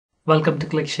Welcome to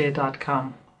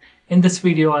clickshare.com. In this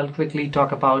video, I'll quickly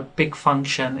talk about pick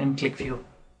function in QlikView.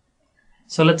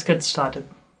 So let's get started.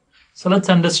 So let's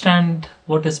understand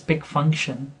what is pick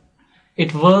function.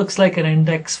 It works like an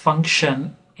index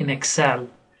function in Excel.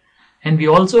 And we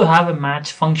also have a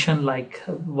match function like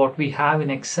what we have in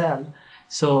Excel.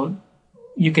 So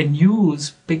you can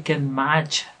use pick and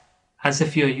match as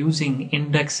if you're using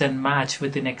index and match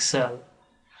within Excel.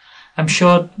 I'm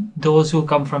sure those who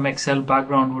come from Excel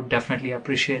background would definitely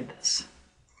appreciate this.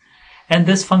 And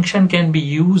this function can be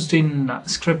used in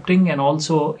scripting, and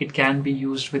also it can be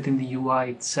used within the UI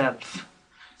itself.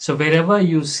 So wherever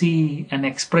you see an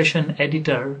expression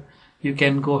editor, you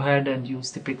can go ahead and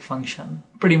use the pick function,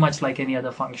 pretty much like any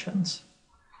other functions.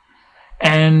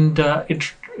 And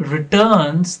it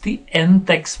returns the nth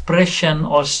expression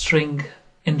or string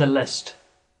in the list.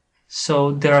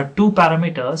 So there are two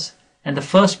parameters. And the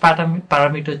first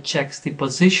parameter checks the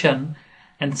position,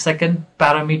 and the second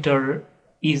parameter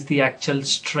is the actual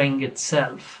string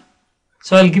itself.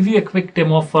 So I'll give you a quick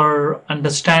demo for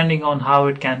understanding on how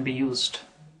it can be used.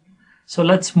 So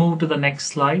let's move to the next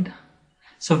slide.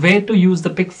 So where to use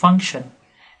the pick function?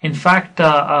 In fact,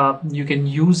 you can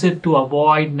use it to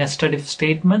avoid nested if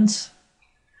statements.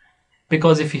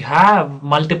 Because if you have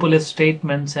multiple if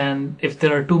statements and if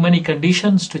there are too many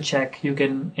conditions to check, you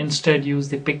can instead use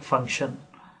the pick function.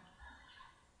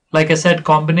 Like I said,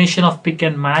 combination of pick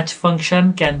and match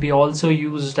function can be also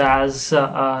used as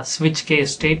switch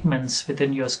case statements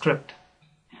within your script.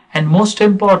 And most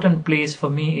important place for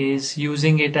me is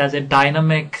using it as a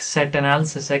dynamic set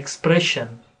analysis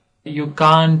expression. You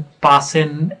can't pass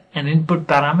in an input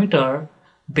parameter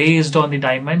based on the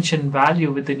dimension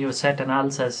value within your set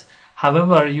analysis.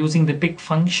 However, using the pick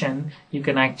function, you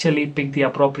can actually pick the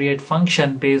appropriate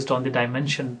function based on the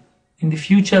dimension. In the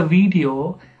future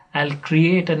video, I'll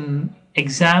create an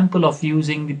example of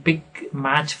using the pick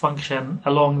match function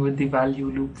along with the value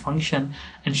loop function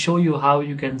and show you how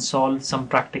you can solve some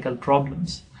practical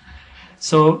problems.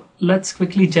 So let's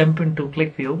quickly jump into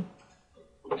QlikView,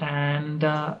 and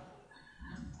I'll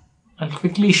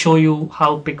quickly show you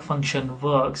how pick function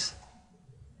works.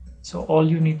 So all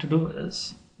you need to do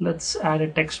is, let's add a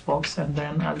text box, and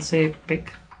then I'll say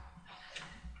pick.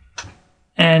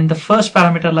 And the first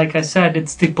parameter, like I said,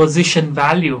 it's the position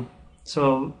value.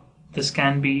 So this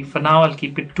can be, for now I'll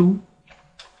keep it 2.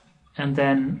 And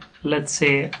then let's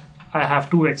say I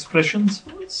have two expressions,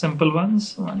 simple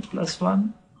ones, 1 plus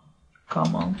 1,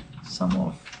 comma, sum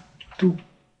of 2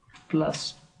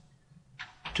 plus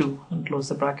 2, and close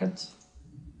the brackets.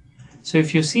 So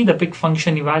if you see, the pick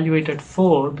function evaluated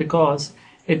 4 because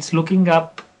it's looking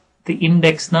up the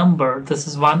index number. This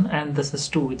is 1 and this is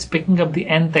 2. It's picking up the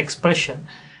nth expression.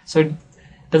 So it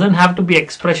doesn't have to be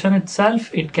expression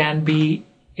itself. It can be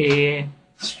a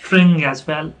string as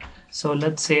well. So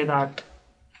let's say that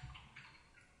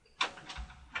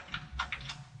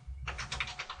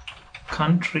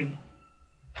country,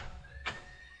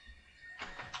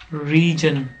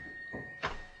 region,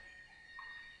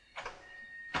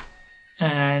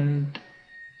 and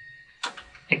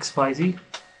XYZ.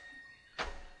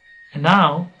 And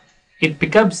now it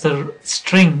picks up the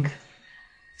string.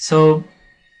 So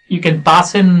you can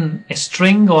pass in a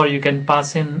string or you can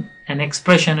pass in an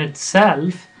expression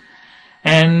itself,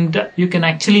 and you can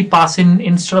actually pass in,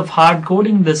 instead of hard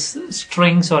coding this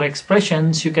strings or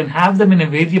expressions, you can have them in a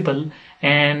variable,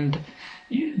 and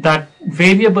that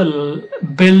variable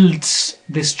builds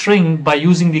the string by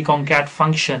using the concat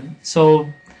function. So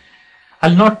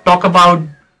I'll not talk about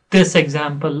this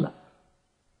example.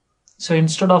 So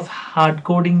instead of hard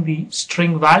coding the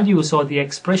string values or the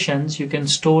expressions, you can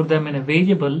store them in a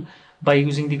variable by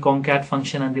using the concat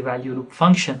function and the value loop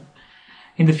function.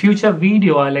 In the future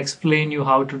video, I'll explain you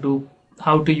how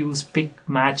to use pick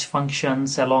match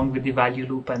functions along with the value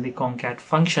loop and the concat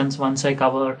functions once I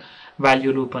cover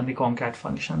value loop and the concat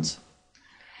functions.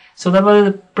 So that was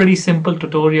a pretty simple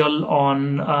tutorial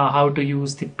on how to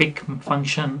use the pick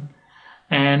function.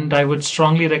 And I would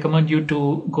strongly recommend you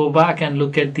to go back and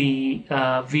look at the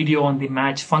video on the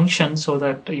match function so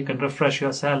that you can refresh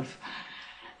yourself.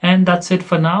 And that's it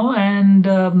for now.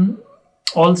 And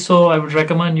also, I would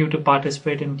recommend you to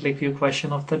participate in QlikView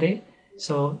question of the day.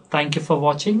 So thank you for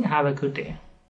watching. Have a good day.